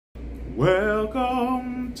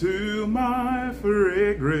Welcome to my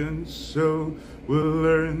fragrance show. We'll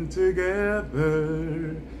learn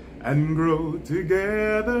together and grow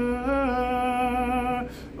together.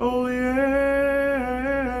 Oh yeah.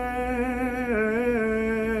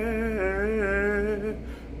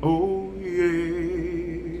 Oh yes.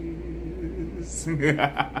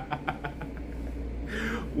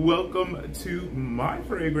 Welcome to my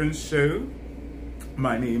fragrance show.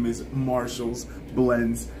 My name is Marshall's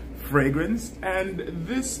Blends Fragrance, and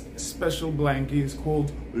this special blankie is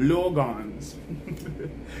called Logans.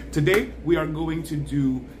 Today we are going to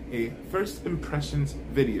do a first impressions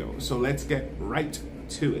video, so let's get right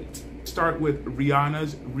to it. Start with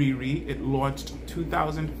Rihanna's Riri. It launched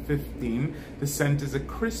 2015. The scent is a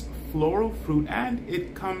crisp floral fruit, and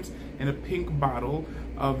it comes in a pink bottle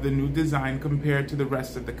of the new design compared to the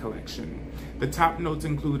rest of the collection. The top notes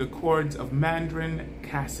include accords of mandarin,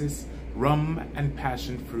 cassis, rum, and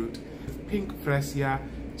passion fruit, pink freesia,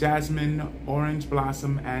 jasmine, orange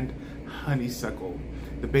blossom, and honeysuckle.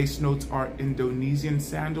 The base notes are Indonesian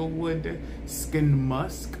sandalwood, skin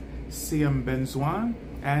musk, siam benzoin,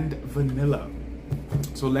 and vanilla.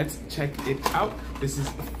 So let's check it out. This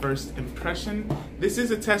is the first impression. This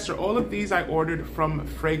is a tester. All of these I ordered from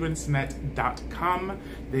Fragrancenet.com.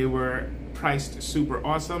 They were priced super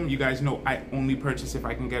awesome. You guys know I only purchase if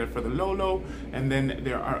I can get it for the low, and then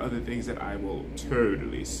there are other things that I will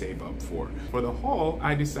totally save up for. For the haul,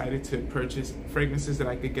 I decided to purchase fragrances that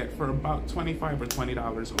I could get for about $25 or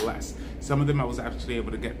 $20 or less. Some of them I was actually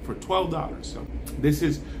able to get for $12. So this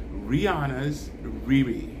is Rihanna's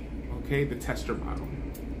Riri. Okay, the tester bottle.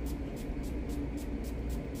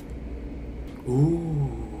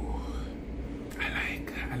 Ooh,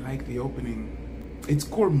 I like the opening. It's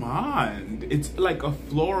gourmand. It's like a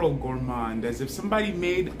floral gourmand, as if somebody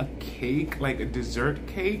made a cake, like a dessert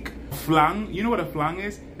cake. Flan, you know what a flan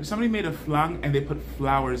is? If somebody made a flan and they put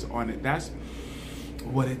flowers on it, that's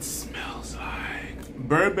what it smells like.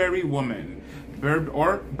 Burberry Woman.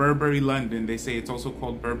 Or Burberry London. They say it's also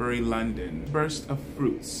called Burberry London. Burst of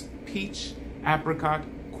fruits. Peach, apricot,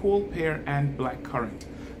 cool pear, and blackcurrant.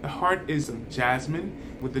 The heart is of jasmine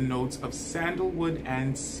with the notes of sandalwood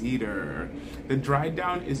and cedar. The dry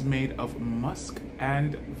down is made of musk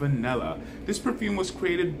and vanilla. This perfume was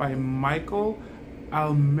created by Michael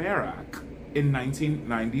Almerac in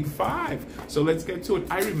 1995. So let's get to it.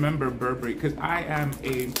 I remember Burberry because I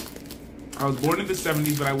was born in the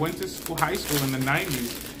 70s, but I went to high school in the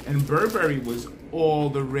 90s, and Burberry was all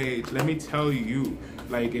the rage. Let me tell you,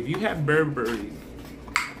 like, if you had Burberry,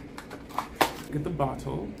 get the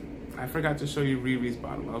bottle. I forgot to show you Riri's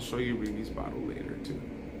bottle. I'll show you Riri's bottle later too.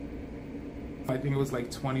 I think it was like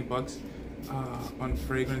 20 bucks on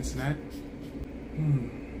Fragrancenet.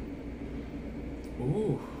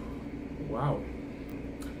 Ooh, wow.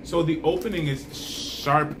 So the opening is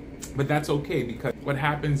sharp, but that's okay, because what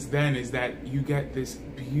happens then is that you get this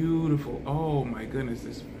beautiful, oh my goodness,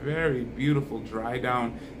 this very beautiful dry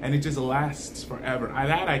down, and it just lasts forever.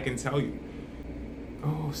 That I can tell you.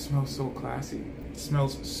 Oh, it smells so classy. It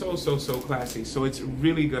smells so classy. So it's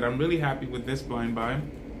really good. I'm really happy with this blind buy.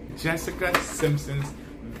 Jessica Simpson's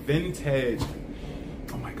Vintage.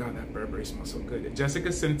 Oh my God, that Burberry smells so good.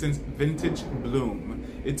 Jessica Simpson's Vintage Bloom.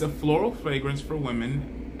 It's a floral fragrance for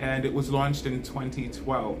women, and it was launched in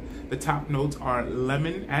 2012. The top notes are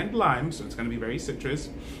lemon and lime, so it's going to be very citrus.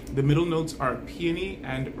 The middle notes are peony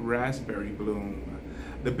and raspberry bloom.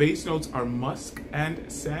 The base notes are musk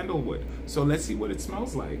and sandalwood. So let's see what it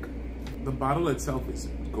smells like. The bottle itself is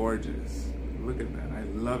gorgeous. Look at that. I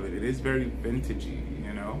love it. It is very vintagey,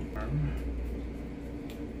 you know?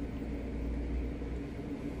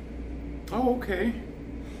 Oh, okay.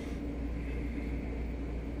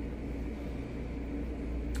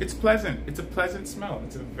 It's pleasant. It's a pleasant smell.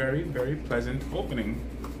 It's a very pleasant opening.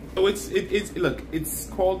 So look, it's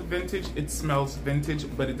called vintage. It smells vintage,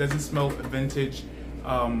 but it doesn't smell vintage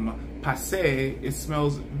passe. It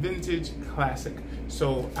smells vintage classic.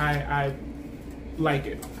 So I like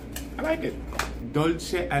it. I like it.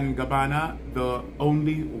 Dolce & Gabbana, the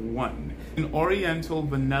only one. An oriental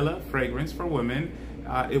vanilla fragrance for women.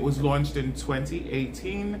 It was launched in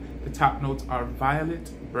 2018. The top notes are violet,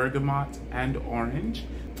 bergamot, and orange.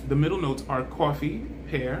 The middle notes are coffee,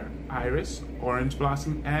 pear, iris, orange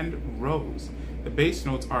blossom, and rose. The base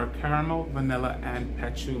notes are caramel, vanilla, and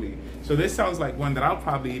patchouli. So this sounds like one that I'll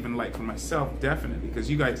probably even like for myself, definitely, because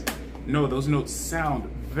you guys know those notes sound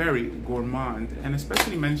very gourmand, and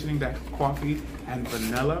especially mentioning that coffee and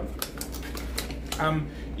vanilla.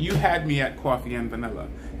 You had me at coffee and vanilla,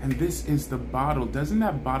 and this is the bottle. Doesn't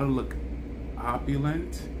that bottle look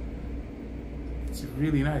opulent? It's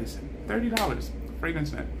really nice. $30,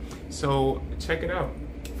 Fragrancenet. So check it out.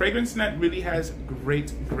 Fragrancenet really has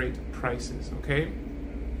great prices, okay?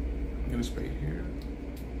 I'm gonna spray it here.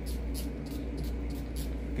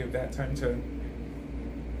 Give that time to,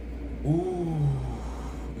 ooh,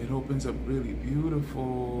 it opens up really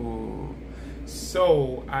beautiful.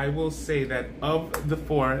 So I will say that of the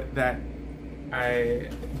 4 that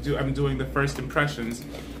I'm doing the first impressions,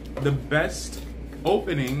 the best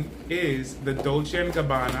opening is the Dolce &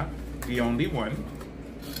 Gabbana, the only one.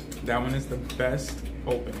 That one is the best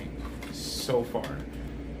opening so far.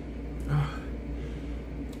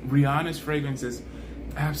 Rihanna's fragrance is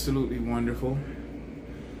absolutely wonderful.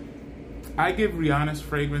 I give Rihanna's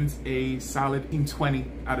fragrance a solid 20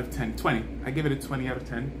 out of 10. 20. I give it a 20 out of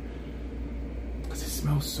 10. Because it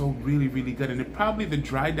smells so really good. And probably the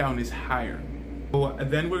dry down is higher. So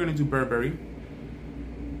then we're going to do Burberry.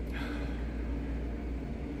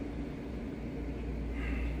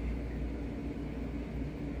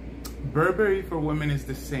 Burberry for women is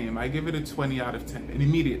the same. I give it a 20 out of 10. An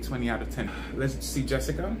immediate 20 out of 10. Let's see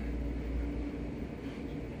Jessica.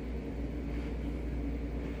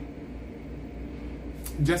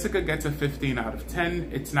 Jessica gets a 15 out of 10.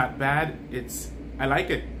 It's not bad. I like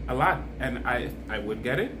it a lot, and I would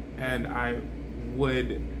get it, and I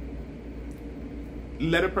would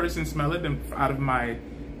let a person smell it out of my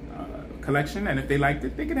collection, and if they liked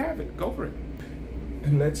it, they could have it. Go for it.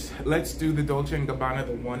 And let's do the Dolce & Gabbana,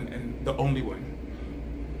 the one and the only one.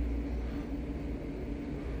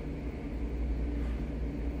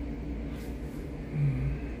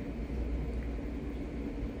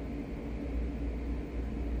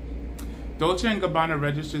 Dolce & Gabbana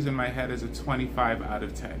registers in my head as a 25 out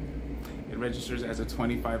of 10. It registers as a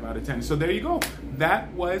 25 out of 10. So there you go.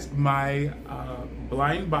 That was my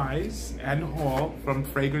blind buys and haul from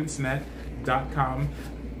Fragrancenet.com.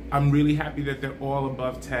 I'm really happy that they're all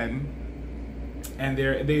above 10, and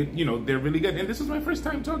they're really good. And this is my first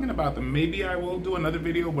time talking about them. Maybe I will do another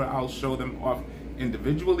video where I'll show them off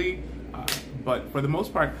individually, but for the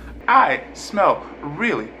most part, I smell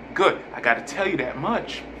really good. I gotta tell you that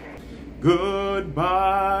much.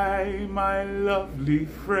 Goodbye, my lovely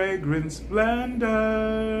fragrance blenders.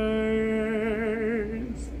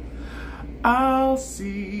 I'll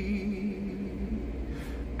see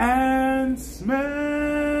and smell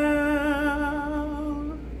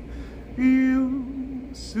you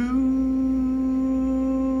soon.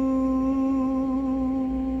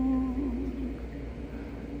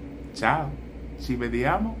 Ciao, ci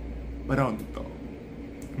vediamo pronto.